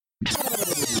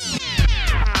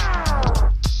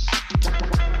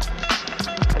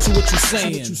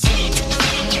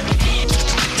saying?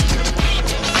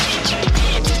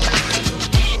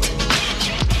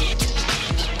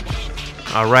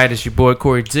 All right, it's your boy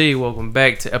Corey G. Welcome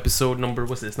back to episode number,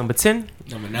 what's this, number 10?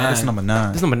 Number 9. That's number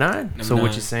 9. This number 9? Number So 9.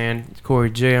 what you saying? It's Corey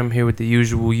J. I'm here with the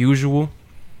usual.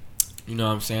 You know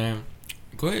what I'm saying?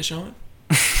 Go ahead, Sean.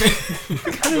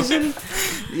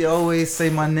 You always say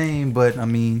my name, but I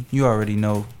mean, you already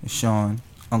know it's Sean,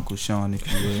 Uncle Sean, if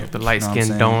you will. The light Know what I'm skin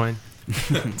saying? Dawn.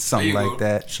 Something like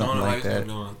that. Something Sean like that.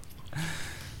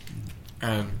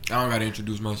 I don't gotta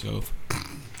introduce myself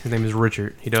His name is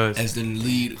Richard. He does. as the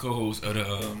lead co-host of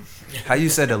the. How you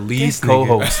said the lead This nigga.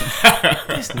 co-host?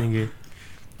 This nigga.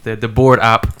 The board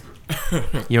op.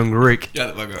 Young Rick.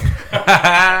 Shut the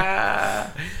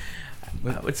fuck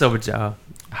up. What's up with y'all?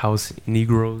 House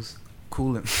Negroes.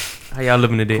 Coolin'. How y'all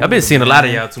living today? Cool, I've been seeing a lot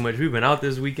of man. y'all too much. We've been out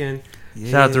this weekend. Yeah,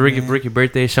 Shout out to Ricky man. for Ricky's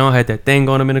birthday. Sean had that thing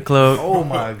on him in the club. Oh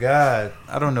my God!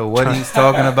 I don't know what he's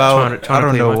talking about. I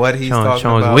don't know what he's talking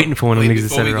Sean was about. waiting for one of them Wait, niggas to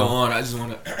before set we it go off. on, I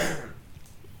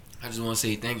just wanna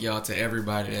say thank y'all to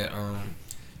everybody that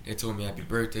they told me happy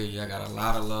birthday. I got a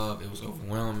lot of love. It was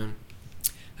overwhelming.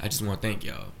 I just want to thank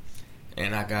y'all,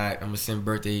 and I'm gonna send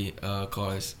birthday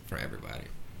cards for everybody.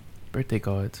 Birthday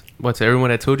cards. What, to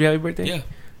everyone that told you happy birthday? Yeah,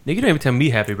 Nigga, you don't even tell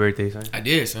me happy birthday, son. I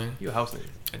did, son. You a house nigga.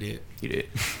 I did. You did.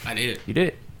 I did. You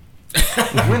did.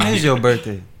 When is your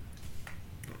birthday?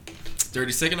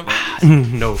 32nd of August.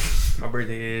 No. My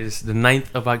birthday is the 9th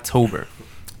of October,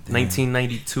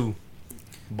 1992.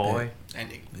 Boy. That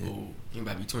nigga, ooh, he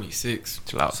about to be 26.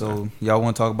 Chill out. So y'all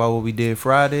want to talk about what we did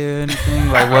Friday or anything?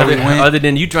 Like where we went? Other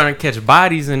than you trying to catch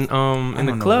bodies in I the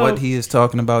don't know club. what he is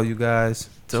talking about, you guys.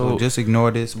 So So- just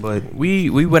ignore this. But we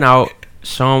went out.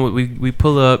 Sean, we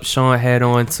pull up. Sean had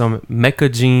on some Mecca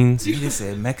jeans, you just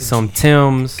said Mecca. some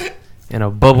Timbs, and a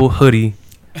bubble hoodie.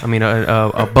 I mean,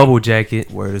 a bubble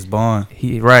jacket. Word is born.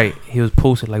 He was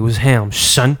posted like, "What's ham,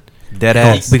 son? Dead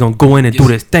ass. We gonna go in and do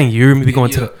Yes. this thing. You hear me? We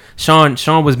going to Yeah. the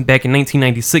Sean was back in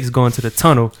 1996 going to the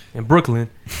tunnel in Brooklyn.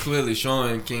 Clearly,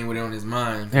 Sean came with it on his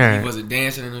mind. Yeah. He wasn't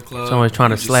dancing in the club. Sean was trying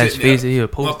to just slash sitting there faces. He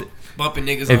would post it. bumping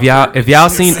niggas. If on y'all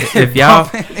purpose. seen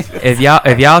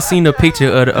if y'all seen the picture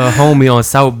of a homie on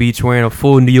South Beach wearing a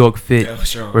full New York fit, Yeah,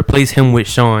 Sean. replace him with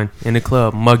Sean in the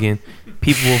club mugging.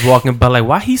 People were walking by like,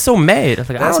 why he so mad? I was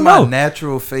like, I That's don't my know.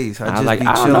 natural face. I just I be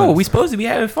don't chilling. know. We supposed to be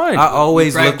having fun. I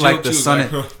always Crack look like joke the too,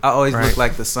 sun. like, I always Right. look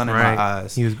like the sun in Right. my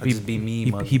eyes. He was I just be mean.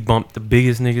 he, mother- he bumped the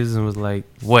biggest niggas and was like,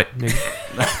 what,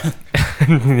 nigga?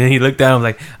 And then he looked at him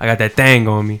like, I got that thing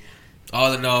on me.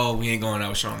 All in all, we ain't going out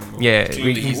with Sean no more. Yeah,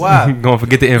 Clearly, he's, Why? gonna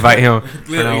forget to invite him.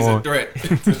 clearly he's from now a on.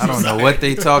 threat. I don't know what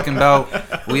they talking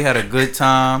about. We had a good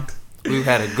time. We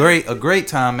had a great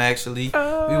time actually.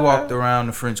 We walked around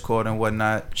the French Quarter and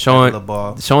whatnot. Sean- at La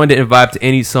Bar. Sean didn't vibe to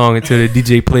any song until the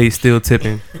DJ played Still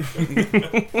Tipping.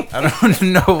 I don't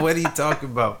know what he talking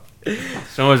about.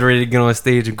 Sean was ready to get on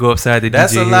stage and go upside the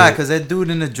That's DJ a lie, head. cause that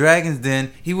dude in the Dragons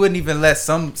Den, he wouldn't even let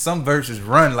some verses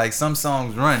run, like some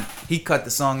songs run. He cut the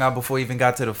song out before he even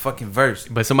got to the fucking verse.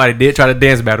 But somebody did try to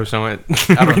dance battle Sean.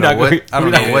 I don't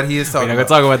know what he is We're talking not gonna about.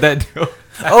 talk about that. Though.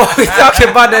 Oh, we talking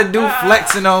about that dude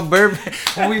flexing on Bourbon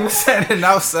when we was standing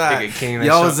outside. Nigga came and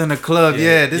Y'all shot- was in the club,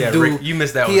 yeah. This dude, Rick, you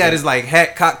missed that he one. had his like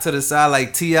hat cocked to the side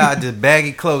like T.I. just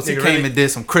baggy clothes. He Nigga came really- and did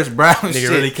some Chris Brown Nigga shit.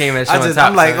 really came at Sean's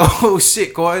I'm like, son. oh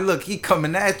shit, Corey, look, he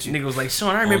coming at you. Nigga was like, Sean,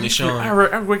 I remember Only you Sean. I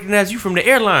recognize you from the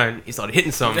airline. He started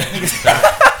hitting something.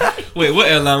 Wait, what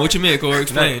airline? What you mean, Corey?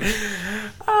 Explain.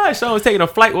 Sean was taking a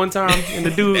flight one time, and the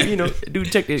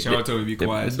dude checked it. Sean told me to be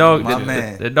quiet. The dog, My the,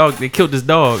 man. the dog, they killed this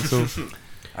dog. So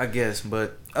I guess,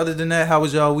 but other than that, how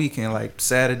was y'all weekend? Like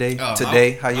Saturday, Oh,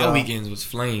 today, how my y'all? weekends was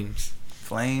flames.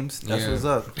 Flames. That's Yeah. what's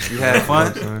up. You had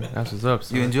fun. son, that's what's up.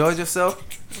 Son. You enjoyed yourself.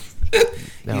 That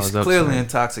He's was up, clearly son.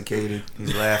 intoxicated.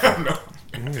 He's laughing.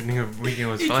 Nigga, weekend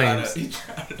was He flames.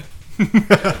 tried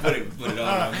to put it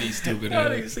all on me, stupid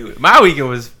ass. My weekend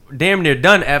was damn near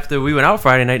done after we went out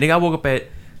Friday night. Nigga, I woke up at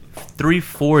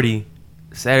 3:40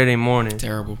 Saturday morning.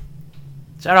 Terrible.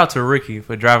 Shout out to Ricky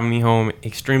for driving me home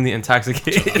extremely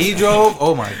intoxicated. He drove.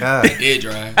 Oh my god. Did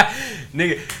drive.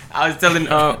 Nigga, I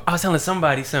was telling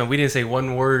somebody, son, we didn't say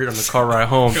one word on the car ride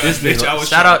home. This Bitch, nigga, I was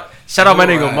shout out my trying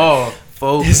to nigga ride. Maul.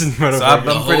 Folks. This is So motherfucker. I'm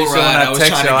pretty whole sure when ride, I I was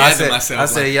text trying to y'all, I gather said, myself,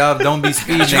 I like- y'all don't be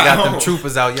speeding. They got them Home.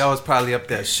 troopers out. Y'all was probably up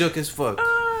there shook as fuck.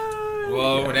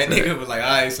 Well, when that nigga was like, all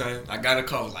right, son, I got a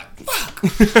call. I was like,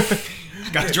 fuck. I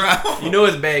got to drive home. You know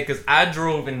it's bad because I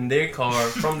drove in their car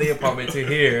from their apartment to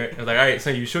here. I was like, all right,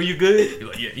 son, you sure you good? He's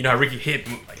like, yeah. You know how Ricky hit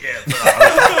me? Like, yeah, bro.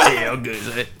 Yeah, I'm good,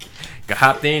 son. Got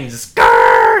hopped in and just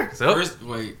so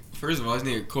First of all, this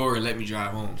nigga Corey let me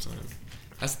drive home, son.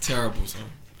 That's terrible, son.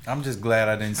 I'm just glad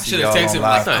I didn't I see should y'all have on texted him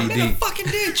live like, I'm in a PD. fucking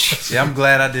ditch. Yeah, I'm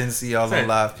glad I didn't see y'all Son, on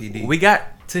live PD. We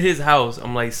got to his house.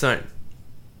 I'm like, son,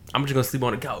 I'm just gonna sleep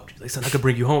on the couch. He's like, son, I could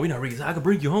bring you home. You're not Ricky. I could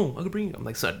bring you home. I could bring you. I'm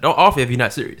like, son, don't offer if you're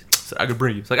not serious. So I could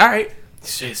bring you. It's like, all right.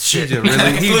 Shit.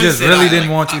 He just really didn't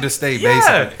want you to stay,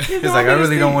 Yeah. basically. He's like, I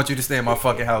really don't want you to stay in my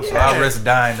fucking house, so I'll risk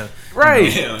dying to...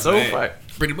 Right. Yeah, so man. fuck.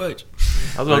 Pretty much.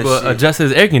 I was gonna But go shit. adjust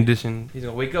his air conditioning. He's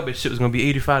gonna wake up and shit was gonna be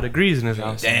 85 degrees in his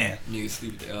house. Damn. Niggas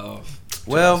sleep their off.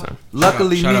 Well, Son.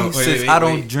 luckily Shout me, out. Wait, since wait, I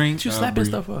don't wait. drink... You slapping Bree.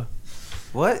 stuff up.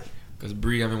 What? Cause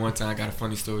Bree, one time I got a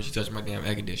funny story. She touched my damn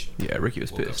air conditioner. Yeah, Ricky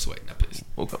was Woke up pissed. sweating. I pissed.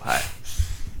 Woke up hot.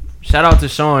 Shout out to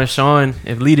Sean. Sean,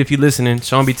 if you listening,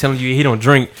 Sean be telling you he don't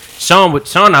drink. Sean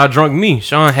out drunk me.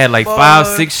 Sean had like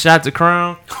 5-6 shots of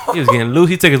Crown. He was getting loose.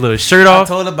 He took his little shirt I off.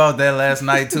 told about that last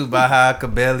night, too, about how I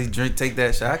could barely take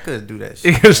that shit. I couldn't do that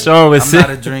shit. Sean was I'm sick. not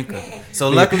a drinker. So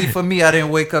luckily for me, I didn't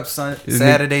wake up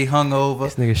Saturday hungover.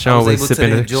 This nigga I Sean was able to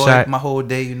sipping a enjoy shot. my whole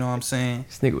day, you know what I'm saying?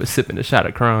 This nigga was sipping a shot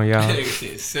of Crown, y'all. Nigga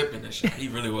said sipping that shit. He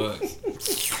really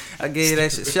was. I gave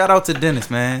that shit. Shout out to Dennis,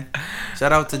 man.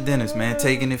 Shout out to Dennis, man.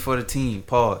 Taking it for the team.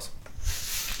 Pause.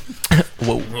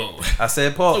 Whoa. Whoa. I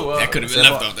said pause. That could have I been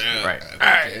said left pause. off there.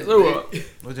 Right. Okay.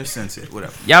 We'll just sense it.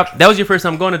 Whatever. Y'all, that was your first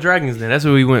time going to Dragon's Den. That's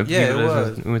where we went. Yeah, People it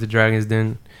listen, was. We went to Dragon's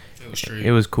Den. It was straight.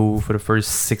 It was cool for the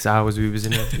first 6 hours we was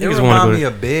in there. It Niggas want remind to me go.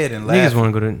 of bed and Niggas laughing.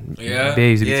 want to go to. Yeah?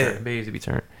 Babes to be Yeah. turned. Babes to be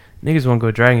turned. Niggas want to go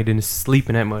to Dragon's Den and sleep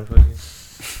in that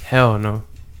motherfucker. Hell no.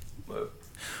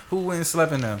 Who went and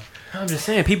slept in there? I'm just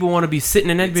saying, people want to be sitting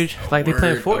in that bitch like they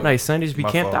playing word, Fortnite, son. They just be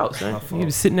My camped fault. out, son. My You fault.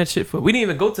 be sitting that shit for. We didn't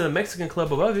even go to the Mexican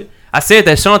club above it. I said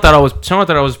that Sean thought I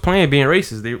was playing being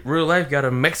racist. They real life got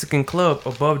a Mexican club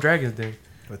above Dragon's Den.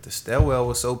 But the stairwell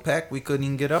was so packed we couldn't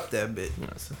even get up that bit.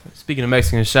 Speaking of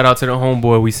Mexicans, shout out to the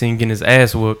homeboy we seen getting his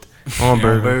ass whooped on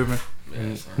Bourbon. Bourbon.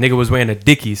 Yeah, son. Nigga was wearing a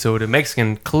dickie, so the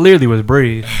Mexican clearly was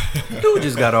brave. Dude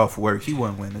just got off work. He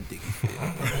wasn't wearing a dick.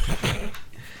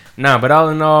 Nah, but all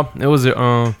in all, it was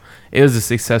a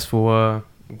successful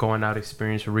going out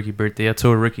experience for Ricky's birthday. I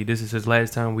told Ricky this is his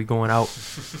last time we going out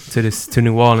to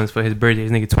New Orleans for his birthday.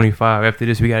 His nigga 25. After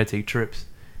this, we gotta take trips.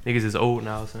 Niggas is old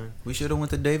now, son. We should have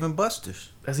went to Dave and Buster's.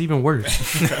 That's even worse.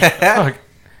 Fuck.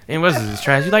 And Buster's is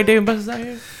trash. You like Dave and Buster's out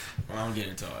here? Well, I don't get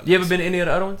into all You ever been to any of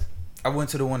the other ones? I went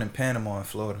to the one in Panama in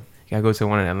Florida. You gotta go to the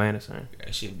one in Atlanta, son.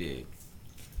 That shit big.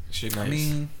 Shit nice. I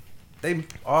mean, they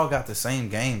all got the same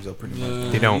games though, pretty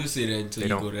much. They don't. You see that until They you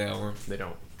don't. go to that one. They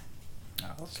don't.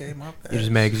 Okay, my bad. You're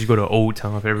just mad because you go to Old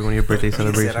Town for every one of your birthday He said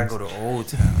celebrations. I go to Old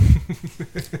Town.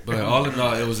 But all in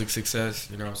all, it was a success.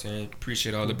 You know what I'm saying?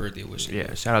 Appreciate all the birthday wishes.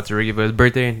 Yeah, shout out to Ricky for his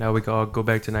birthday. Now we can all go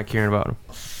back to not caring about him.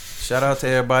 Shout out to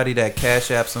everybody that cash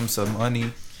apps him some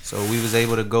money, so we was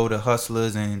able to go to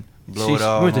Hustlers and blow it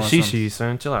all. We went to on some- Shishi,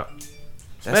 son. Chill out.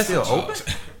 That's still Message.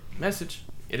 open. Message.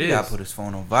 It He is. gotta put his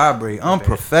phone on vibrate.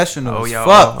 Unprofessional Oh as yeah,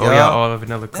 fuck, oh y'all. yeah, all of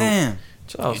vanilla coke. Damn.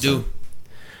 Chill out, You son. do.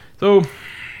 So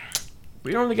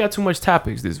we don't really got too much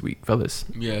topics this week, fellas.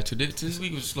 Yeah, this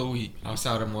week was a slow week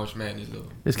outside of March Madness though.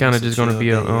 It's kind of It's a just gonna chill be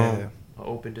a day, yeah.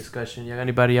 open discussion. Y'all got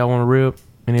anybody y'all want to rib?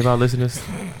 Anybody listeners?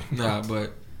 Nah,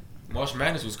 but March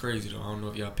Madness was crazy though. I don't know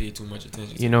if y'all paid too much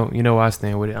attention. You know where I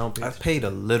stand with it. I don't pay. I paid a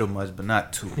little much, but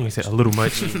not too You much. said a little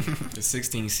much. The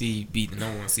 16 seed beat the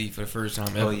number 1 seed for the first time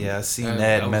ever. Oh yeah, I seen That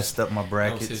that, was- messed up my That was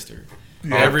brackets. history.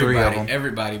 All three of them.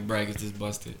 Everybody brackets is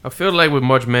busted. I feel like with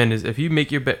March Madness, if you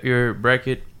make your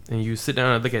bracket and you sit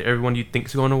down and look at everyone you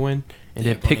think's going to win, and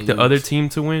Yeah, then pick gonna the other lose. team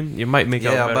to win, you might make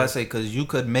out Yeah, I'm better. about to say because you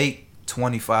could make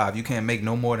 25. You can't make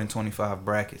no more than 25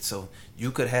 brackets. So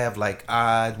you could have like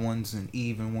odd ones and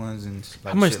even ones and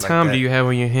like How much shit like time that. do you have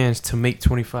on your hands to make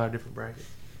 25 different brackets?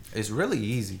 It's really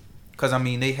easy. Cause I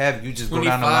mean they have you just go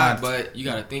down the 25, line. but you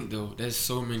gotta think though. There's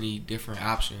so many different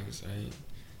options. Right?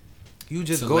 You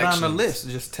just go down the selections. list,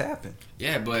 just tapping.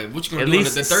 Yeah, but what you gonna At do in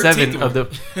least the 13th seven one? of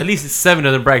the seven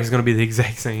of the brackets going to be the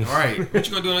exact same. All right, what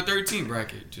you gonna do in the 13th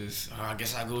bracket? Just I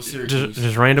guess I go Syracuse.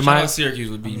 Just Shout out randomize. Syracuse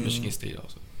would beat I mean- Michigan State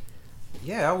also.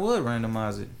 Yeah, I would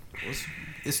randomize it.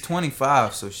 It's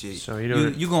 25, so shit. So you know,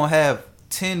 you gonna have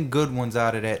 10 good ones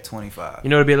out of that 25. you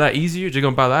know it'd be a lot easier. You're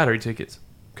gonna buy lottery tickets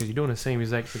because you're doing the same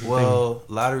exact fucking thing. Well,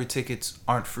 lottery tickets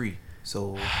aren't free,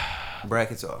 so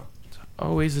brackets are.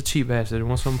 Always a cheap bastard.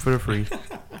 Want something for the free.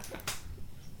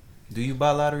 Do you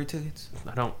buy lottery tickets?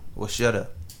 I don't. Well, shut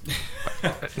up.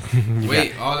 You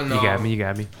Wait, all in got, all, you got me. You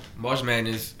got me. March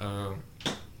Madness.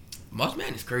 March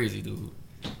Madness crazy, dude.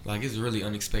 Like it's really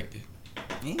unexpected.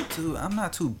 I'm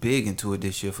not too big into it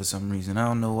this year for some reason. I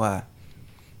don't know why.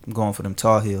 I'm going for them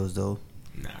Tar Heels though.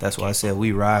 Nah, That's why I said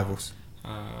we rivals.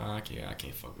 I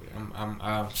can't fuck with it.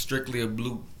 I'm strictly a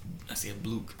blue. I said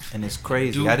Bluke. And it's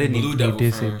crazy. Duke I didn't Blue even. Devil You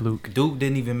did say fan. Luke. Duke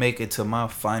didn't even make it to my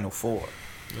Final Four.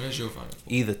 Well, that's your final.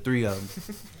 Either 3 of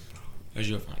them. That's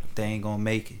your final. They ain't gonna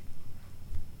make it.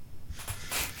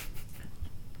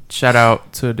 Shout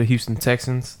out to the Houston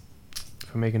Texans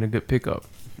for making a good pickup.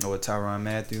 Or Tyrann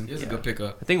Mathieu. It's a good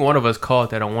pickup. I think one of us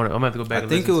called that on one. I'm gonna have to go back. I and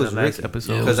think listen it was to the last Ricky.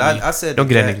 episode. Yeah, Because I said Don't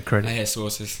get that nigga I credit. had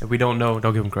sources. If we don't know,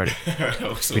 don't give him credit.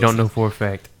 Sources. We don't know for a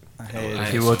fact. I I had had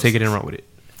He will take it and run with it.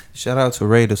 Shout out to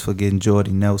Raiders for getting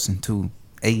Jordy Nelson too.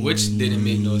 Ayy. Which didn't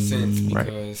make no sense Right.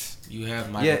 because you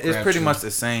have Michael Yeah, it's pretty Crabtree, much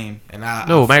the same. And I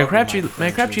No, I man, fuck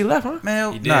with Crabtree left, huh?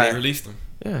 Man, He did. nah. They released him.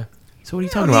 Yeah. So what are you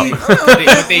talking I mean, about?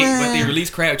 but they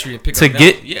released Crabtree and picked To up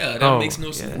get- Nelson. Yeah, that oh, makes no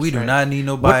yeah. sense. we do right. not need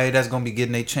nobody that's gonna be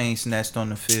getting their chain snatched on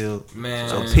the field. Man,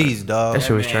 So peace, dog. That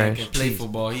shit was man trash. Can play Jeez.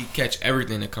 football. He catch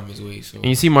everything that comes his way. So And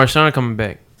you see Marshawn coming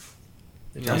back.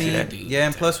 Yeah, I mean, that dude. yeah,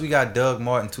 and plus we got Doug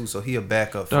Martin too, so he a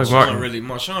backup. Doug for Martin.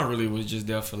 Marshawn really was just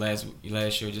there for last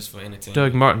year just for entertainment.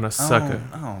 Doug Martin, a I sucker.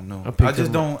 don't know. I picked I just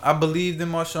him don't. I believed in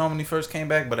Marshawn when he first came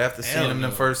back, but after Hell seeing him the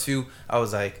no. first few, I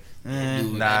was like, Dude,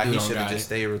 nah, that dude he don't should have got just it.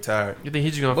 stayed retired. You think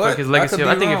he's just gonna But fuck his I legacy could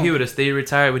up? I be think if wrong. he would have stayed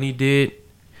retired when he did,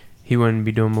 he wouldn't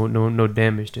be doing no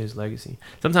damage to his legacy.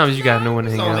 Sometimes you gotta know when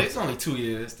to hang out. It's only 2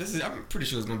 years. I'm pretty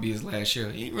sure it's gonna be his last year.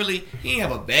 He ain't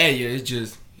have a bad year. It's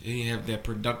just he didn't have that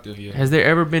productive year. Has there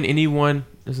ever been anyone?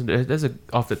 That's a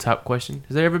off the top question.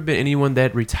 Has there ever been anyone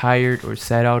that retired or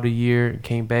sat out a year and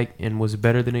came back and was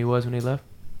better than he was when they left,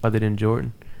 other than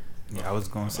Jordan? Yeah, I was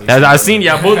gonna say. I seen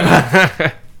y'all both.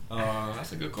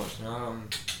 That's a good question.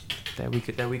 that we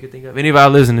could think of. Any of our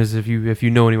listeners, if you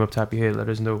know anyone off the top of your head, let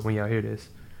us know when y'all hear this.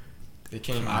 They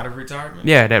came out of retirement.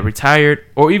 Yeah, that retired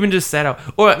or even just sat out,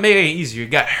 or maybe it ain't easier,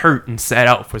 got hurt and sat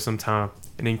out for some time,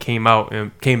 and then came out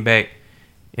and came back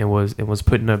and was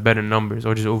putting up better numbers,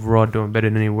 or just overall doing better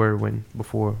than they were when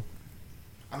before.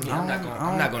 I mean, I I'm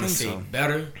don't not gonna think say so.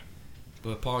 better,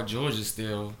 but Paul George is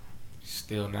still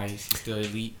nice. He's still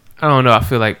elite. I don't know. I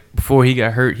feel like before he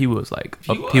got hurt, he was like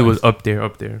he was up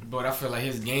there. But I feel like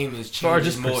his game is far as changed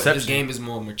just more. His perception. game is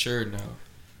more mature now.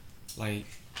 Like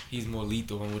he's more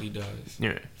lethal in what he does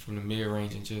Yeah. from the mid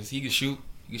range and just he can shoot.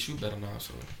 He can shoot better now.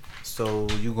 So So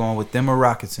you going with them or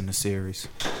Rockets in the series?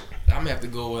 I'm gonna have to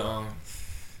go with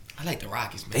I like the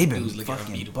Rockets, man. They been Dudes looking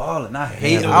fucking unbeatable. balling. I you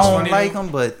hate. know I what's don't funny, like though?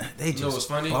 them, but they You know what's just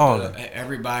funny? balling.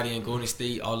 Everybody in Golden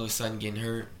State all of a sudden getting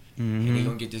hurt, and they Mhm.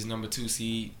 gonna get this number 2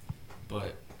 seed.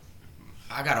 But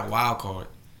I got a wild card.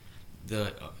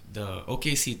 The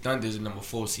OKC Thunder is the number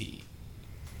 4 seed.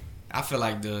 I feel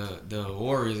like the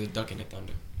Warriors are ducking the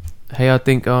Thunder. Hey, I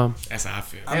think That's how I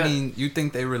feel. I mean, you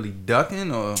think they really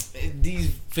ducking or? These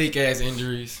fake ass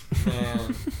injuries,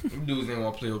 man. Them dudes didn't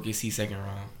want to play OKC second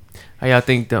round. hey, I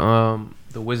think the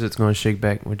Wizards gonna shake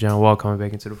back with John Wall coming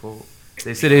back into the fold.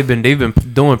 They said they've been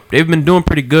doing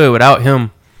pretty good without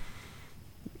him.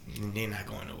 They're not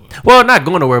going nowhere. Well, not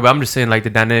going nowhere, but I'm just saying like the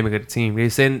dynamic of the team. They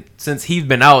said since he's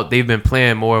been out, they've been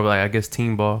playing more of like I guess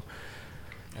team ball.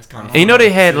 That's kind of. And you know they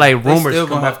had like They rumors still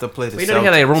come gonna up. have to play the. You know they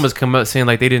had like Celtics. rumors come up saying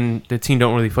like the team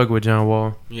don't really fuck with John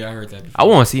Wall. Yeah, I heard that. I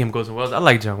want to see him go somewhere else. I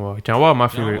like John Wall. John Wall, my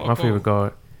John favorite, Wall my cool. favorite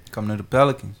guard. Come to the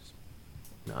Pelicans.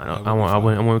 No, I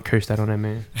wouldn't curse that on that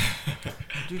man.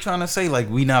 What you trying to say? Like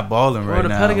we not balling Well, right the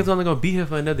now? Pelicans only gonna be here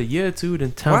for another year or two.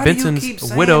 Then Tom Why do you keep Benson's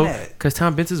saying widow, that? because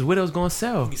Tom Benson's widow's gonna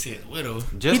sell. He said widow.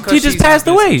 He 'cause just she's- passed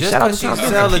away. Just Shout out to 'cause Tom she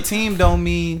Benson. sell a team don't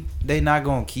mean they not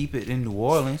gonna keep it in New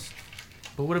Orleans.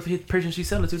 But what if the person she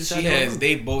sell it to She has.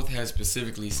 They both have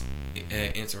specifically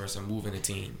interest in moving the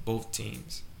team. Both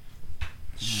teams.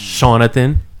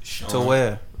 Jonathan, To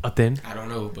where? Athen. I don't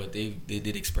know, but they did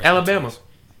express Alabama. interest.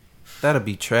 That'd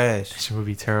be trash. That would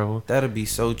be terrible. That'd be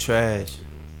so trash.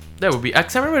 That would be. I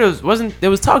remember there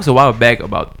was talks a while back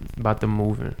about them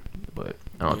moving, but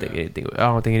I don't think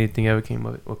anything ever came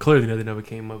of it. Well, clearly nothing ever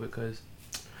came of it. Cause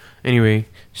anyway,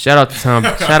 shout out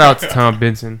to Tom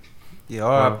Benson. Yeah,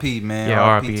 R.I.P. man. Yeah,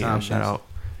 R.I.P. Tom Shout Benson. out.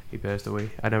 He passed away.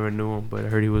 I never knew him, but I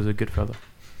heard he was a good fella.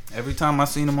 Every time I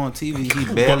seen him on TV,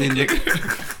 he barely.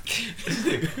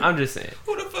 I'm just saying.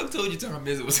 Who the fuck told you Tom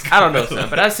Benson was? I don't know, son,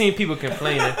 but I seen people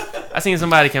complaining. I seen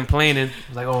somebody complaining,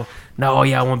 like, "Oh, no,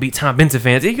 yeah, I want to be Tom Benson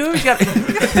fans." You always got.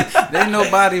 There ain't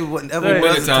nobody would ever Right.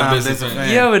 was a Tom Benson Benson fan.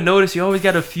 fan. You ever notice you always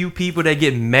got a few people that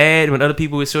get mad when other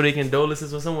people would show their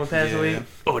condolences when someone passed Yeah. away?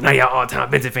 Oh, now y'all all Tom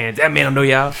Benson fans. That man don't know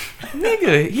y'all.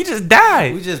 Nigga, he just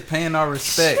died. We just paying our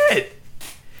respect. Shit.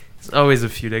 There's always a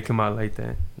few that come out like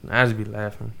that. I just be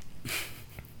laughing.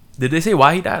 Did they say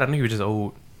why he died? I think he was just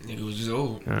old. Nigga was just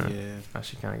old. Yeah. I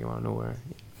should kind of get out of nowhere.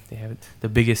 They have the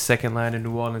biggest second line in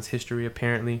New Orleans history,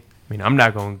 apparently. I mean, I'm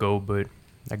not going to go, but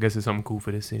I guess it's something cool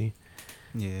for the city.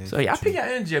 Yeah. So y'all true. pick your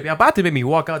energy up. Y'all about to make me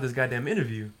walk out this goddamn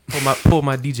interview. Pull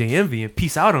my DJ Envy and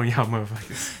peace out on y'all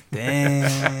motherfuckers.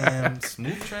 Damn.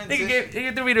 Smooth transition.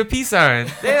 Nigga threw me the peace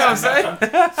sign. Damn,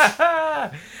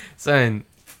 son. Son,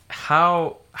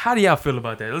 how do y'all feel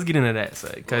about that? Let's get into that,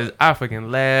 son. Because I fucking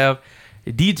laugh.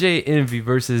 DJ Envy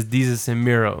versus Deezus and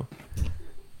Mero.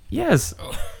 Yes.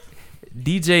 Oh.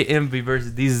 DJ Envy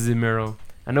versus Deezus and Mero.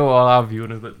 I know all our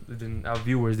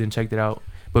viewers didn't check it out.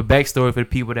 But backstory for the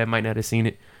people that might not have seen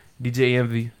it. DJ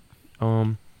Envy,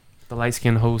 the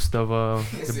light-skinned host of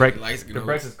the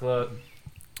Breakfast Club,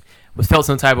 was felt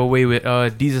some type of way with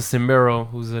Deezus and Mero,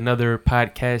 who's another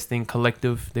podcasting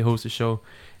collective. They host a show.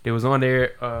 They was on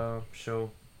their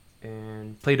show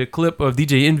and played a clip of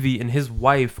DJ Envy and his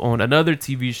wife on another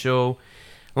TV show.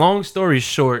 Long story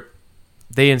short,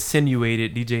 they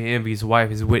insinuated DJ Envy's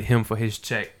wife is with him for his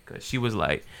check because she was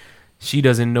like, she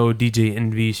doesn't know DJ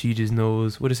Envy. She just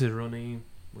knows, what is his real name?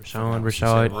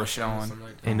 Rashad.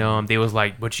 And they was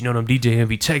like, but you know them DJ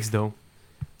Envy checks though.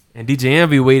 And DJ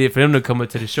Envy waited for them to come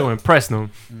up to the show and press them.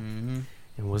 Mm-hmm.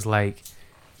 And was like,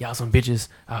 y'all some bitches,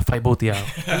 I'll fight both of y'all.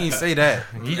 He didn't say that.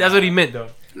 That's what he meant though.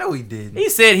 No, he didn't. He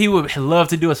said he would love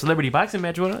to do a celebrity boxing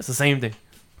match with us. It's the same thing.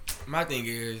 My thing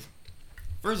is,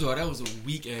 first of all, that was a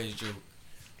weak ass joke.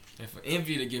 And for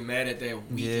Envy to get mad at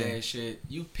that weak ass shit,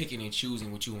 you picking and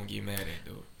choosing what you want to get mad at,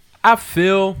 though. I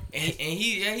feel. And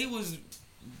he was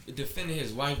defending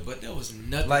his wife, but there was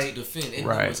nothing like, to defend. Envy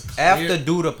right. was clear. After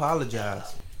dude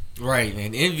apologized. Right,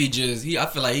 and Envy I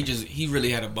feel like he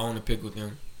really had a bone to pick with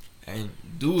him. And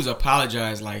dudes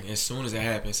apologized like as soon as it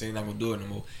happened, saying they're not gonna do it no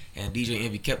more. And DJ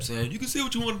Envy kept saying, "You can say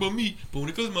what you want about me, but when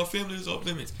it comes to my family, it's off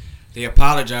limits." They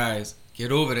apologized.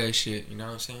 Get over that shit. You know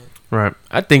what I'm saying? Right.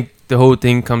 I think the whole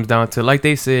thing comes down to, like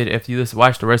they said, if you just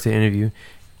watch the rest of the interview,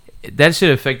 that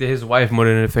shit affected his wife more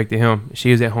than it affected him.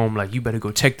 She was at home like, you better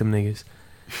go check them niggas.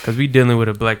 Because we dealing with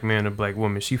a black man and a black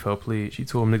woman. She felt pleased. She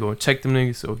told him to go and check them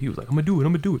niggas. So he was like, I'm going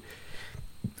to do it.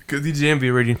 Because DJ Envy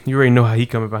you already know how he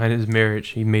coming behind his marriage.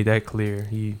 He made that clear.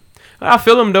 I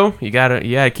feel him though. You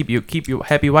gotta keep your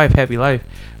happy wife, happy life.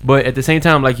 But at the same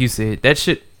time, like you said, that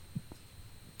shit.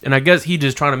 And I guess he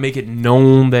just trying to make it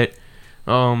known that,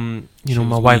 my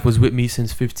wife was with me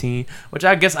since 15. Which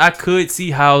I guess I could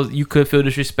see how you could feel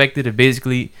disrespected if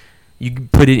basically you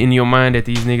put it in your mind that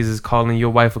these niggas is calling your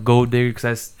wife a gold digger.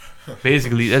 Because that's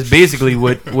basically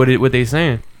what they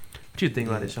saying. What you think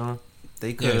about it, Sean?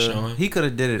 He could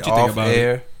have did it what off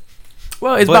air.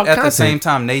 Well, it's but about at content. the same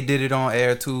time, they did it on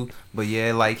air too. But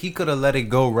yeah, like he could have let it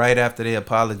go right after they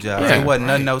apologized. There wasn't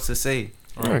nothing else to say.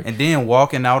 Right. And then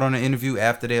walking out on the interview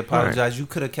after they apologized, you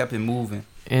could have kept it moving.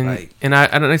 And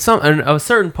a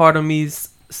certain part of me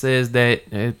says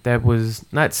that that was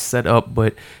not set up,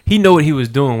 but he know what he was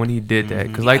doing when he did that.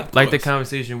 Because like the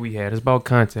conversation we had, it's about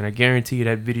content. I guarantee you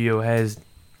that video has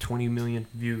 20 million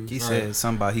views. He said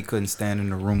something about he couldn't stand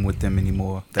in the room with them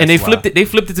anymore. And they flipped it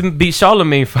to be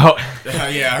Charlamagne fault.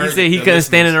 Yeah, I heard he said he couldn't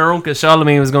stand in the room because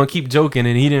Charlamagne was gonna keep joking,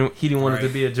 and he didn't want it to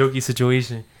be a jokey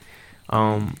situation.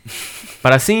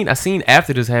 But I seen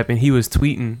after this happened, he was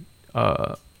tweeting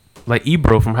like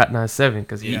Ebro from Hot 97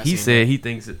 because he said he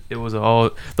thinks it was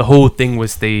the whole thing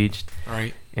was staged.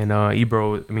 Right. And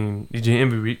DJ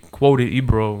Envy quoted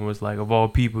Ebro and was like, of all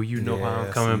people, how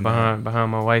I'm coming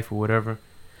behind my wife or whatever.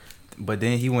 But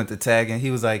then he went to tagging. He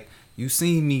was like, you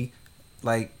seen me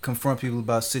like confront people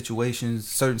about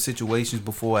certain situations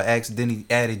before I accidentally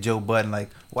added Joe Budden.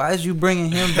 Like, why is you bringing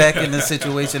him back in the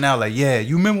situation now? Like, yeah,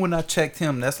 you remember when I checked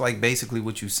him? That's like basically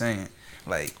what you saying.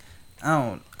 Like,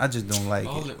 I just don't like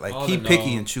it. Like, keep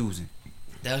picky and choosing.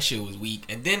 That shit was weak.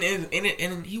 And then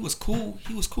and he was cool.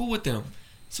 He was cool with them.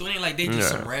 So it ain't like they just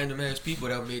some random ass people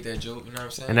that made that joke. You know what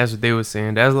I'm saying? And that's what they were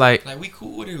saying. That's like we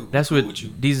cool with you. That's what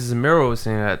Deezus and Mero was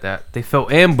saying that they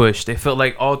felt ambushed. They felt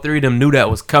like all three of them knew that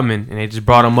was coming, and they just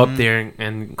brought them up there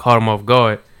and caught them off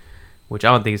guard. Which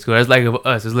I don't think is good. That's like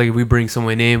us. It's like if we bring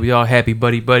someone in, we all happy,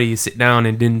 buddy, sit down,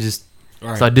 and then just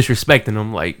start disrespecting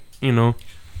them, like, you know.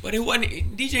 But it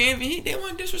wasn't DJ Envy. They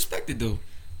weren't disrespected though.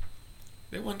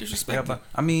 They weren't disrespected. Yeah, but,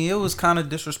 I mean, it was kind of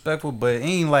disrespectful, but it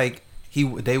ain't like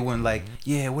they weren't like,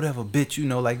 yeah, whatever, bitch, you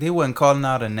know, like they wasn't calling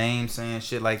out a name, saying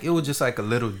shit. Like it was just like a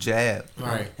little jab,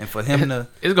 right? And for him to,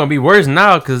 it's gonna be worse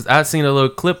now because I seen a little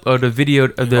clip of the video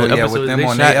of the episode with them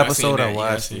on that episode. I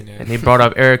watched it, and they brought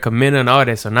up Erica Mena and all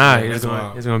that. So now it's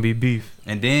gonna be beef.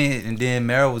 And then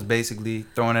Mero was basically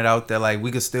throwing it out there like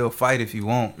we could still fight if you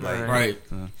want, like right.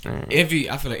 Envy,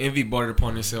 I feel like Envy brought it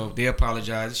upon himself. They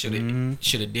apologized. Should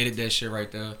have did that shit right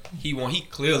there. He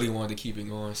clearly wanted to keep it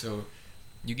going. So.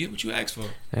 You get what you asked for.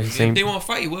 If they want to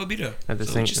fight, we'll be there. At the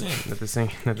same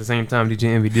time, DJ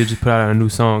Envy did just put out a new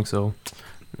song, so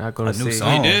Not gonna A new say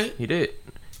song. He did? He did.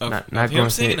 Of, Not of gonna him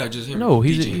say singing it. or just him? No,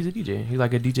 he's DJ? a DJ. He's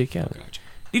like a DJ Khaled. Gotcha.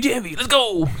 DJ Envy, let's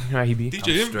go. How he be?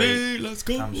 DJ straight. Envy, let's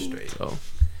go. I'm straight. So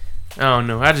I don't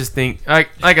know. I just think like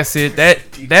I said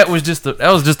that was just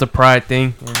a pride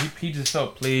thing. And he just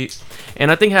felt played.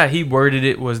 And I think how he worded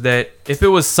it was that if it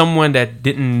was someone that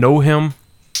didn't know him,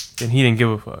 then he didn't give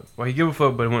a fuck. Well, he give a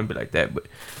fuck, but it wouldn't be like that. But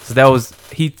so that was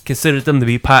he considered them to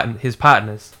be his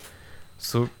partners.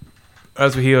 So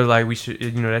that's what he was like. We should,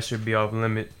 that should be off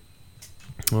limit.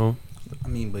 Well, I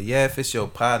mean, but yeah, if it's your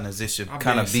partners, it should I'm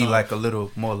kind of being be soft. like a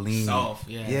little more lenient. Soft,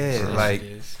 yeah. Yeah, That's what like- it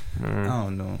is. I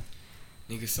don't know.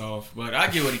 Nigga soft. But I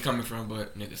get where he coming from,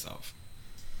 but nigga soft.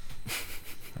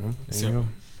 there you Simple. go.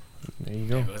 There you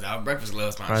go. That was our Breakfast Club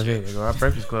Right sponsorship. there, you go. Our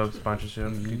Breakfast Club sponsorship.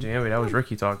 DJ Envy, that was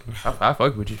Ricky talking. I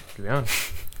fuck with you, to be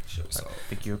honest. Shit, I soft.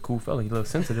 think you're a cool fella. You look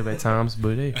sensitive at times,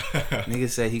 but hey. Nigga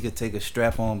said he could take a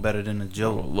strap on better than a Oh,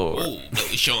 joke. Lord. Oh, that was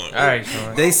Sean. All right,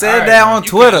 Sean. They said Alright, that on You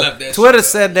Twitter. coulda left that Twitter shit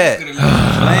said out. that. You coulda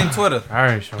left that Blame Twitter. All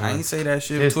right, Sean. I ain't say that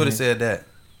shit. This Twitter nigga. said that.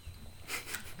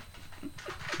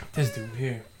 This dude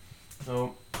here.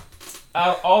 So,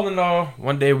 all in all,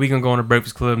 one day we gonna go on the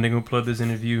Breakfast Club. Nigga gonna plug this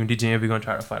interview, and DJ Envy gonna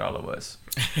try to fight all of us.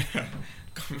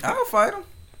 I'll fight him.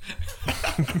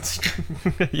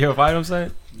 Yo, fight him,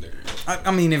 son.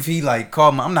 I mean, if he like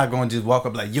call me, I'm not gonna just walk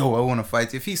up like, yo, I want to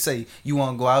fight you. If he say you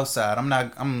want to go outside,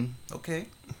 I'm okay.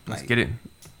 Let's Like, get it.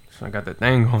 So I got that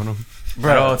thing on him.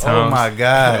 bro. At all Oh times. my At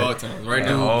all god. times, right At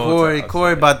Dude, now. all times.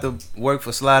 Corey about to work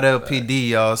for Slide LPD,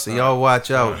 y'all. So y'all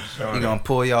watch out. Sean, He gonna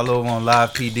pull y'all over on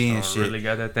live PD and Sean shit. really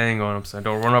got that thing on him, son.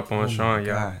 Don't run up on Oh Sean, my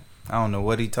y'all. God. I don't know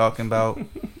what he talking about,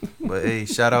 but hey,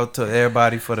 shout out to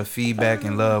everybody for the feedback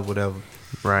and love, whatever.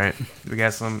 Right. We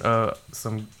got some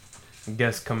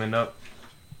guests coming up.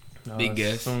 Big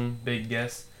guests. Soon, big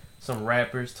guests. Some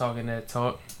rappers talking that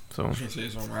talk. So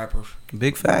Shit, some rappers.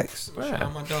 Big facts. Shout yeah,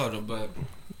 out my daughter, but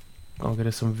gonna get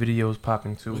us some videos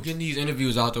popping we're too. getting these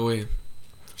interviews out the way.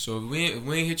 So if we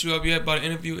ain't hit you up yet about an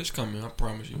interview, it's coming. I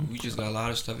promise you. We just got a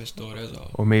lot of stuff in store. That's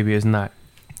all. Or maybe it's not.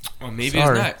 Or maybe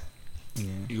Sorry. it's not. Yeah.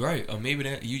 You're right. Or maybe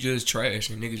that you just trash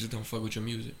and niggas just don't fuck with your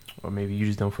music. Or maybe you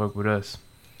just don't fuck with us.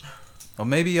 Or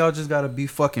maybe y'all just gotta be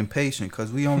fucking patient,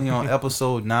 cause we only on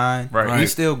episode 9. Right. We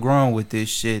still growing with this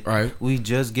shit. Right. We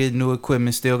just get new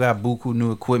equipment. Still got buku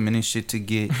new equipment and shit to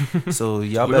get. So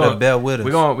y'all We better gonna- bear with us.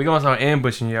 We gonna start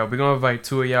ambushing y'all. We gonna invite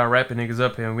 2 of y'all rapping niggas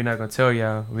up here, and we're not gonna tell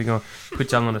y'all. We gonna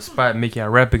put y'all on the spot and make y'all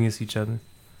rap against each other.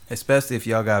 Especially if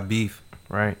y'all got beef.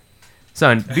 Right,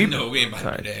 son. Be No, we ain't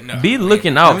about to do that. No, be we looking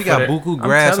ain't- out. And we got for that. buku I'm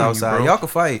grass telling you, outside. bro. Y'all can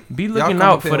fight. Be Y'all looking come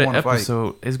out up here for the wanna fight.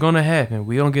 episode. It's gonna happen.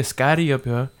 We gonna get Scotty up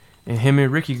here, and him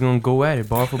and Ricky gonna go at it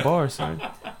bar for bar, son.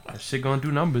 That shit gonna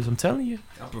do numbers. I'm telling you.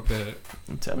 I'm prepared.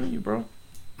 I'm telling you, bro.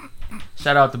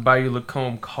 Shout out to Bayou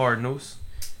Lacombe Cardinals.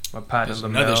 My partner That's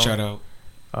Lamel. another shout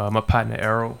out. My partner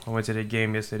Arrow. I went to their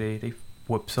game yesterday. They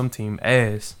whooped some team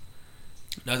ass.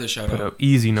 Another shout Put out. up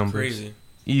easy numbers. Crazy.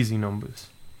 Easy numbers.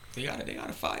 They got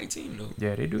a fire team though.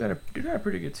 Yeah, they got a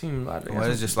pretty good team. They got Well,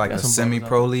 it's some- just like they a got some ballers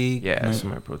semi-pro out league. there. Yeah, Mm.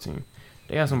 semi-pro team.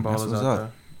 They got some That's ballers what's out up.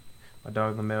 there. My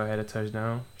dog Lamel had a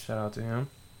touchdown. Shout out to him.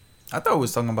 I thought we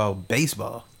was talking about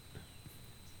baseball.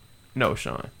 No,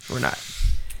 Sean, we're not.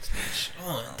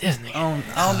 This nigga.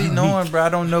 I don't be knowing, bro. I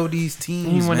don't know these teams,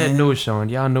 Anyone that man. knows Sean,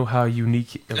 y'all know how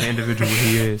unique of an individual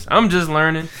he is. I'm just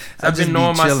learning. I I've just been be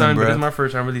knowing my chilling, son, but bruh. this is my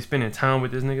first time really spending time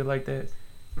with this nigga like that.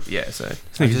 Yeah, son. This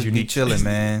I nigga's just be unique. chilling,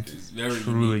 man. It's very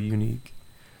Truly unique. unique.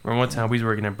 Remember one time we was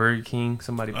working at Burger King.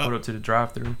 Somebody pulled up to the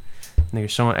drive-thru. Nigga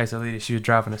Sean asked a lady if she was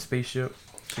driving a spaceship.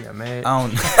 She got mad. I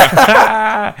don't.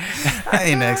 I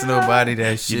ain't asked nobody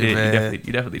that You shit, did. man. You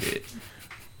definitely did.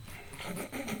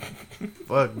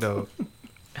 Fuck no.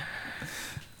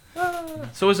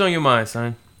 So what's on your mind,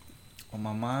 son? On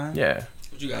my mind. Yeah,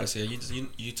 What you gotta say?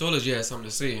 You told us you had something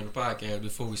to say in the podcast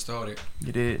before we started.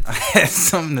 you did. I had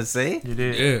something to say. You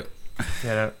did. Yeah. You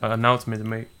had an announcement to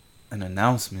make. An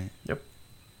announcement. Yep.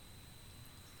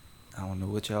 I don't know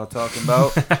what y'all talking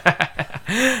about. Nah,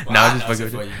 I I'm just announced fucking it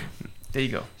with for you. you. There you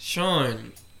go.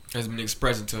 Sean has been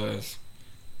expressing to us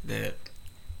that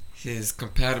his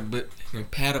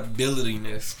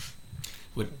compatibilityness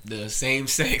with the same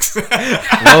sex.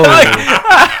 Whoa.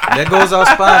 There goes our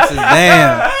sponsors.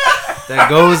 Damn. There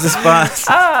goes the sponsors.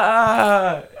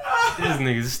 This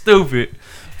nigga's stupid.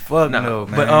 Fuck Nah, no,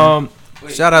 man.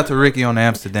 But Shout out to Ricky on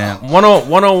Amsterdam. one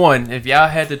on one, if y'all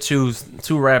had to choose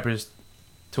 2 rappers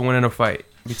to win in a fight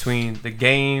between The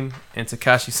Game and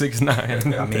Tekashi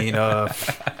 6ix9ine, I mean,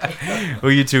 who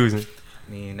you choosing?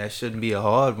 that shouldn't be a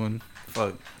hard one.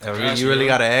 Fuck. Tekashi, You really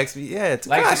huh? gotta ask me. Yeah,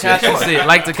 Like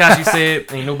Tekashi. Tekashi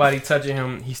said, ain't nobody touching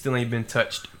him. He still ain't been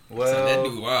touched. So that Well,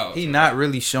 dude, wow. he not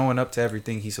really showing up to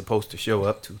everything he's supposed to show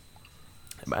up to.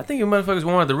 But I think if motherfuckers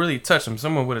wanted to really touch him,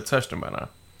 someone would have touched him by now.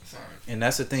 And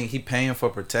that's the thing. He paying for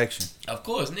protection. Of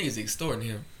course, niggas extorting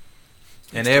him.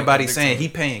 And everybody's saying he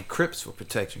paying Crips for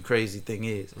protection. Crazy thing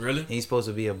is, Really? he's supposed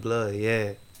to be a blood.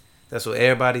 Yeah, that's what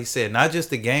everybody said. Not just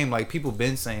the game. Like people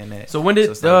been saying that. So when did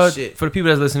it's like, shit. for the people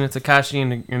that's listening,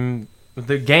 Tekashi and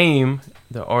the game,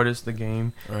 the artist, the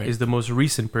game Right. is the most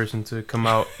recent person to come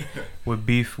out with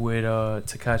beef with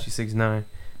Tekashi 6ix9ine.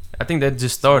 I think that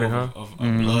just started, huh? Of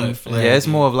Mhm. blood flag. Yeah, it's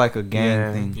more of like a gang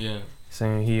Yeah. thing. Yeah.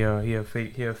 Saying he a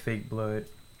fake blood.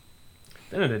 At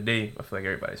the end of the day, I feel like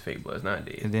everybody's fake bloods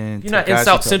nowadays. And then You're not in Tekashi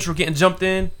South come- Central getting jumped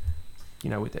in.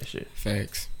 You're not with that shit.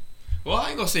 Facts. Well, I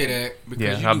ain't gonna say that because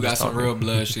Yeah, you I'm do got just some talking. real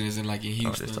blood shit is in like in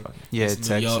I'm just Houston, talking. Yeah, it's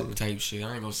New York Texas. type shit.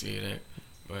 I ain't gonna say that,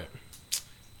 but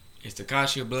it's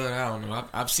Tekashi blood. I don't know.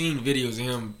 I've seen videos of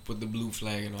him with the blue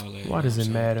flag and all that. Why you does know it what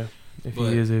I'm saying? matter if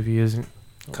But- he is or if he isn't?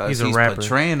 'Cause He's a rapper.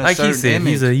 portraying a Like he certain said,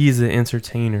 image. he's an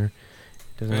entertainer.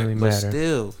 Doesn't really But matter.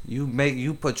 still,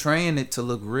 you portraying it to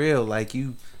look real. Like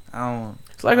you, I don't.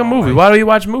 It's like a movie. Why do we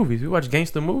watch movies? We watch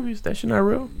gangster movies. That shit not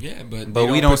real. Yeah, but But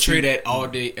they we don't don't portray see- that all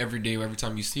day, every day, every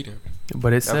time you see them.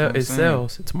 But That's what I'm it saying.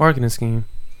 sells. It's a marketing scheme.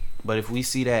 But if we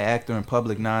see that actor in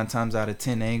public 9 times out of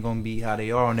 10, they ain't gonna be how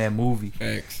they are on that movie,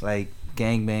 Facts. like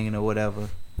gangbanging or whatever.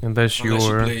 Unless Unless you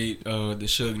you're played the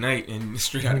Suge Knight in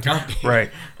Straight Outta Compton. right.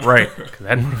 Cause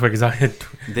that motherfucker's out here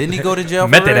Didn't he go to jail?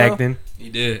 For method real? acting. He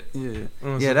did.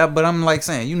 Yeah, yeah. That, but I'm like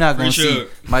saying, you're not gonna Free see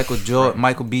Suge.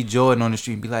 Michael B. Jordan on the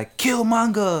street and be like, "Kill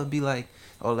Manga," be like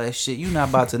all that shit. You not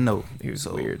about to know. He was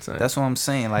So weird, son. that's what I'm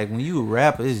saying. Like when you a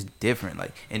rapper, it's different.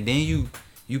 Like and then you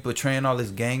portraying all this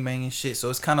gangbanging shit.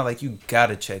 So it's kind of like you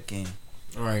gotta check in.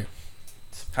 All right.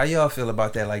 How y'all feel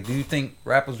about that? Like, do you think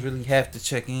rappers really have to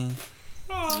check in?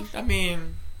 I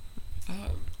mean,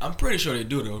 I'm pretty sure they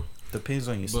do though. Depends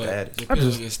on your But status.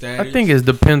 depends on your status. I think it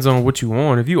depends on what you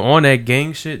on. If you on that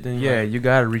gang shit, then yeah, you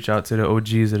gotta reach out to the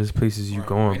OGs of the places you Right.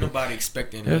 going. Ain't But nobody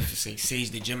expecting If- to say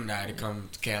Sage the Gemini to come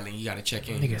to Cali. You gotta check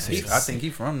in. Nigga say I think he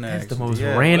from there. that's the actually. most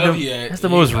Yeah. random. Wherever he at, That's the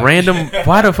he most like- random.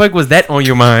 Why the fuck was that on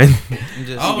your mind? I'm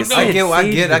just- I don't know. I get what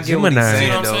Sage he's the Gemini. See saying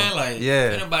what I'm though. saying? Like, Yeah.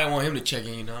 ain't nobody want him to check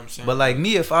in. You know what I'm saying? But like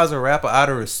me, if I was a rapper, out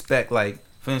of respect, like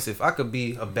for instance, if I could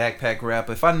be a backpack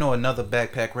rapper, if I know another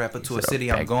backpack rapper to a said a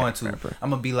city I'm going backpack to, rapper. I'm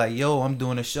gonna be like, yo, I'm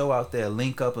doing a show out there,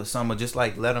 link up or something, or just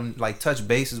like let them like touch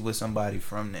bases with somebody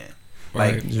from there.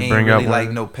 Like Right. Just ain't bring really up like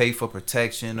one. no pay for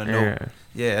protection or no, Yeah.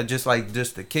 yeah, just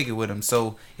to kick it with them.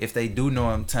 So if they do know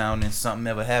I'm town and something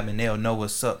ever happened, they'll know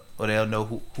what's up or they'll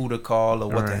know who to call or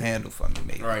what to Right. handle for me,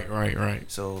 maybe. right.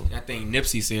 So I think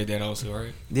Nipsey said that also,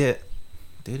 right? yeah,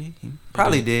 did he? He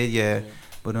probably did, yeah.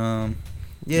 But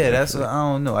yeah, that's what, I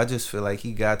don't know. I just feel like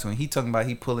he got to him. He talking about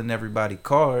he pulling everybody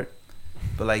card,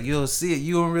 but like you'll see it.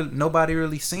 You don't really nobody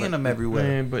really seeing But them everywhere.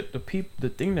 Man, but the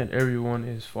thing that everyone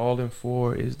is falling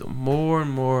for is the more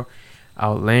and more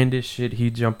outlandish shit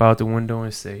he jump out the window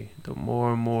and say, the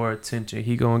more and more attention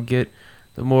he gonna get,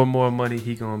 the more and more money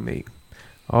he gonna make.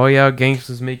 All y'all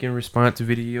gangsters making response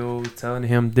videos, telling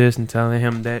him this and telling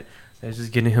him that. That's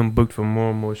just getting him booked for more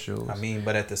and more shows. I mean,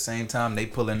 but at the same time, they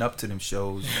pulling up to them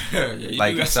shows. Yeah, you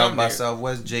Like got South something by there.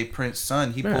 Southwest, Jay Prince's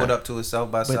son, he Man. pulled up to a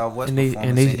South by But- Southwest and they performance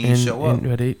and and, they he didn't show up.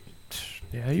 and they,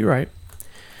 yeah, you're right.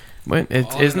 But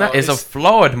it's All it's in not. all, It's a it's-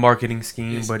 flawed marketing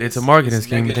scheme, but it's a marketing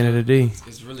scheme at the end of the day.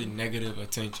 It's really negative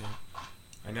attention,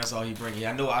 and that's all he bringing.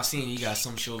 I know I've seen he got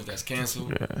some shows that's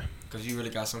canceled Yeah, because you really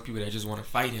got some people that just want to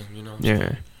fight him. You know?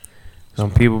 yeah.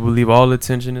 Some people believe all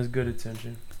attention is good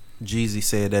attention. Jeezy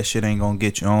said that shit ain't gonna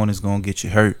get you on, it's gonna get you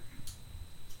hurt.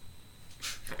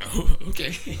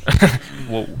 Okay.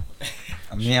 Whoa.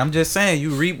 I mean, I'm just saying, you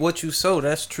reap what you sow.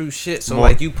 That's true shit. So, More-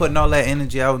 like, you putting all that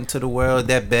energy out into the world,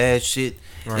 that bad shit,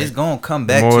 it's gonna come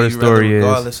back Moral to of you, the story is-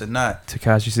 regardless or not.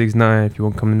 Tekashi 6ix9ine. If you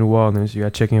want to come to New Orleans, you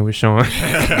gotta check in with Sean You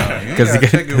because gotta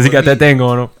check it he with got that me. thing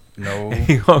on him. No,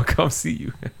 He gonna come see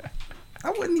you. I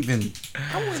wouldn't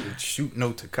shoot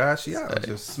no Tekashi. I would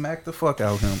just smack the fuck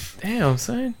out of him. Damn,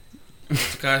 son.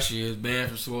 Tekashi is banned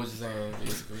from Swords' hand,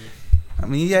 basically. I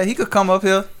mean, yeah, he could come up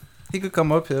here.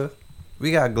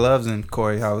 We got gloves in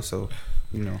Corey house, so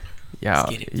you know. Yeah, Let's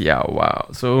get it. yeah, wow.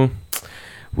 So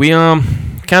we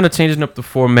kind of changing up the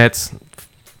formats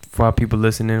for our people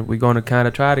listening. We're gonna kind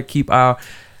of try to keep our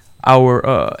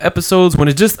episodes when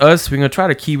it's just us. We're gonna try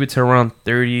to keep it to around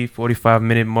 30-45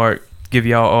 minute mark. Give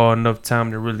y'all all enough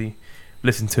time to really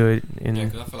listen to it. And Yeah,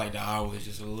 because I feel like the hour is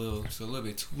just a little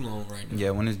bit too long right now.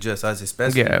 Yeah, when it's just us,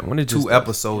 especially when it's just two us.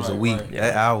 episodes a Right, week. right.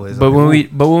 That hour is. But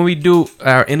when we do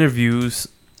our interviews,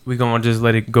 we gonna just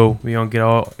let it go. We gonna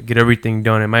get everything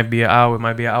done. It might be an hour. It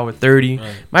might be an hour 30.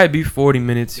 Right. Might be 40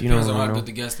 minutes. Depends you on how know. good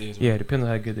the guest is. Yeah, depends on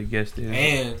how good the guest is.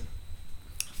 And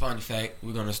fun fact,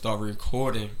 we're gonna start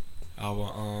recording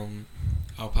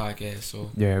our podcast. So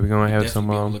Yeah, we're gonna have definitely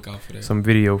be on the some lookout for that. some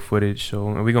video footage. So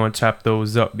and we're gonna chop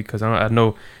those up because I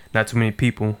know not too many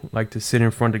people like to sit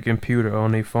in front of the computer or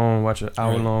on their phone watch an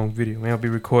hour-long video. We don't be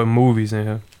recording movies in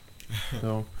here.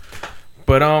 So,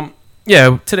 but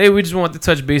yeah, today we just want to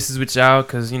touch bases with y'all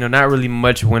because not really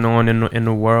much went on in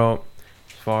the world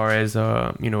as far as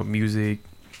music,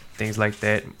 things like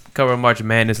that. Cover March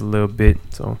Madness a little bit.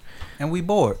 So And we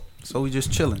bored, so we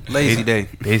just chilling. Lazy day.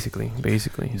 basically.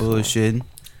 Bullshitting.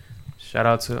 Shout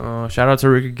out to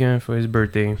Rick again for his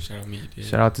birthday. Shout out me, dude.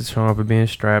 Shout out to Sean for being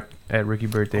strapped at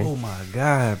Ricky's birthday. Oh my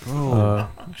God, bro.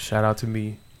 Shout out to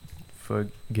me for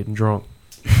getting drunk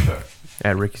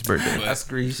at Ricky's birthday. I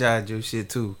screenshot your shit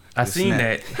too. I The seen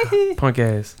snap. that. Punk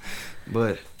ass.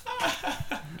 But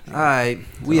alright,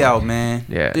 we out, man.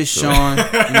 Yeah. This so- Sean,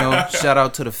 shout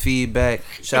out to the feedback.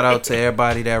 Shout out to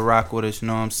everybody that rock with us, you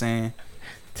know what I'm saying?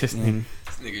 This And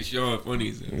This nigga Sean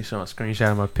funny. nigga Sean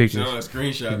screenshot my pictures. Sean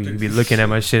screenshot. He be looking at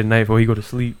my shit at night before he go to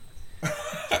sleep.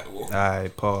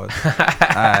 alright, pause.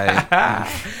 Alright.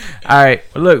 Alright.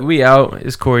 Well, look, we out.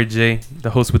 It's Corey J,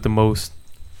 the host with the most.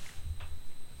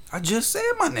 I just said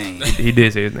my name. He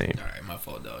did say his name. All right, my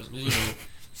fault, dog.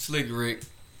 Slick Rick.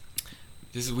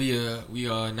 This is we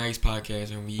are a nice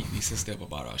podcast and we step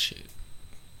about our shit.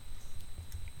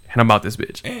 And I'm out this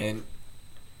bitch. And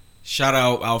shout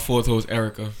out our fourth host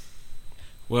Erica.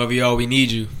 Wherever y'all, we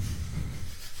need you.